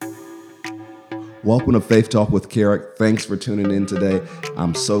Welcome to Faith Talk with Kerrick. Thanks for tuning in today.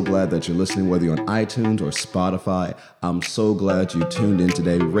 I'm so glad that you're listening, whether you're on iTunes or Spotify. I'm so glad you tuned in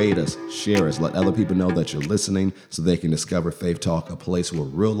today. Rate us, share us, let other people know that you're listening so they can discover Faith Talk, a place where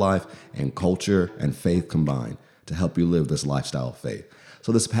real life and culture and faith combine to help you live this lifestyle of faith.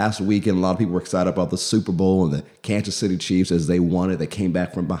 So this past weekend, a lot of people were excited about the Super Bowl and the Kansas City Chiefs as they won it. They came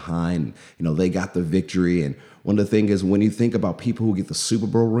back from behind. They got the victory. And one of the things is when you think about people who get the Super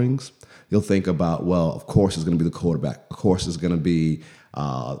Bowl rings, you'll think about, well, of course it's going to be the quarterback. Of course it's going to be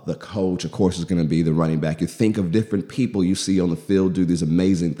the coach. Of course it's going to be the running back. You think of different people you see on the field do these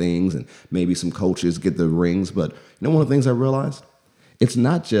amazing things, and maybe some coaches get the rings. But one of the things I realized, it's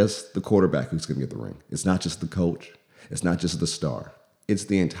not just the quarterback who's going to get the ring. It's not just the coach. It's not just the star. It's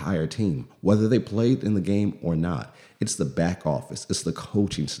the entire team, whether they played in the game or not. It's the back office. It's the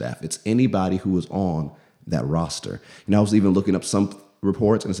coaching staff. It's anybody who is on that roster. I was even looking up some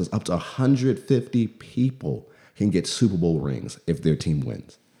reports, and it says up to 150 people can get Super Bowl rings if their team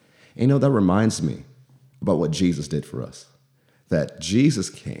wins. And that reminds me about what Jesus did for us. That Jesus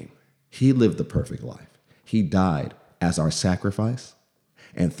came. He lived the perfect life. He died as our sacrifice.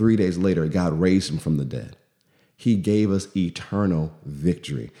 And 3 days later, God raised him from the dead. He gave us eternal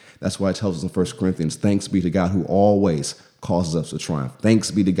victory. That's why it tells us in 1 Corinthians, thanks be to God who always causes us to triumph.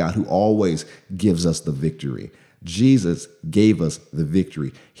 Thanks be to God who always gives us the victory. Jesus gave us the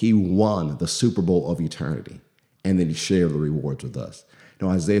victory. He won the Super Bowl of eternity, and then he shared the rewards with us.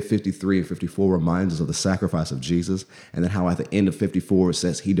 Isaiah 53 and 54 reminds us of the sacrifice of Jesus, and then how at the end of 54 it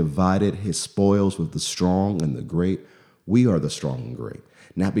says he divided his spoils with the strong and the great. We are the strong and great,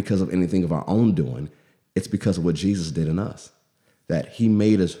 not because of anything of our own doing. It's because of what Jesus did in us, that he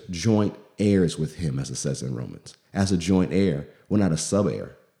made us joint heirs with him, as it says in Romans. As a joint heir, we're not a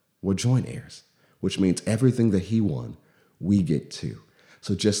sub-heir. We're joint heirs, which means everything that he won, we get too.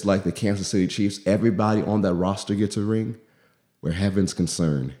 So just like the Kansas City Chiefs, everybody on that roster gets a ring. Where heaven's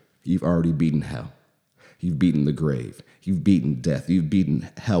concerned, you've already beaten hell. You've beaten the grave. You've beaten death. You've beaten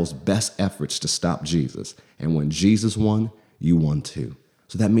hell's best efforts to stop Jesus. And when Jesus won, you won too.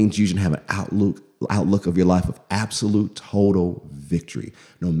 So that means you should have an outlook of your life of absolute total victory.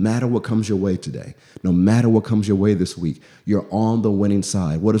 No matter what comes your way today, no matter what comes your way this week, you're on the winning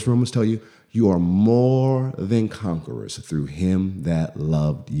side. What does Romans tell you? You are more than conquerors through him that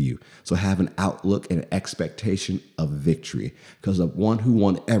loved you. So have an outlook and an expectation of victory, because the one who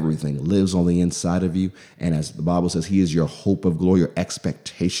won everything lives on the inside of you. And as the Bible says, he is your hope of glory, your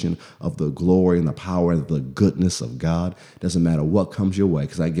expectation of the glory and the power and the goodness of God. Doesn't matter what comes your way,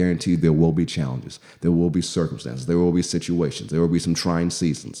 because I guarantee you there will be challenges. There will be circumstances. There will be situations. There will be some trying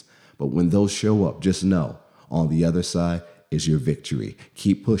seasons. But when those show up, just know on the other side is your victory.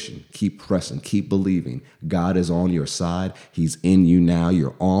 Keep pushing, keep pressing, keep believing. God is on your side. He's in you now.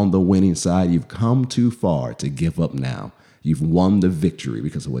 You're on the winning side. You've come too far to give up now. You've won the victory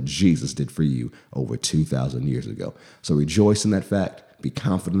because of what Jesus did for you over 2,000 years ago. So rejoice in that fact, be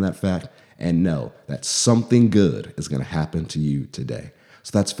confident in that fact, and know that something good is going to happen to you today.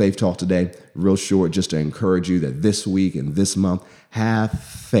 So that's Faith Talk today. Real short, just to encourage you that this week and this month, have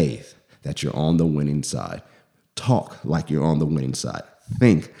faith that you're on the winning side. Talk like you're on the winning side.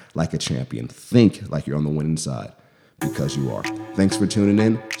 Think like a champion. Think like you're on the winning side, because you are. Thanks for tuning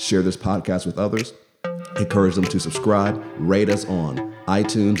in. Share this podcast with others. Encourage them to subscribe. Rate us on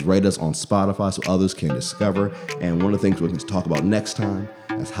iTunes. Rate us on Spotify so others can discover. And one of the things we're going to talk about next time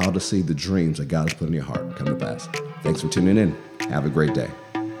is how to see the dreams that God has put in your heart come to pass. Thanks for tuning in. Have a great day.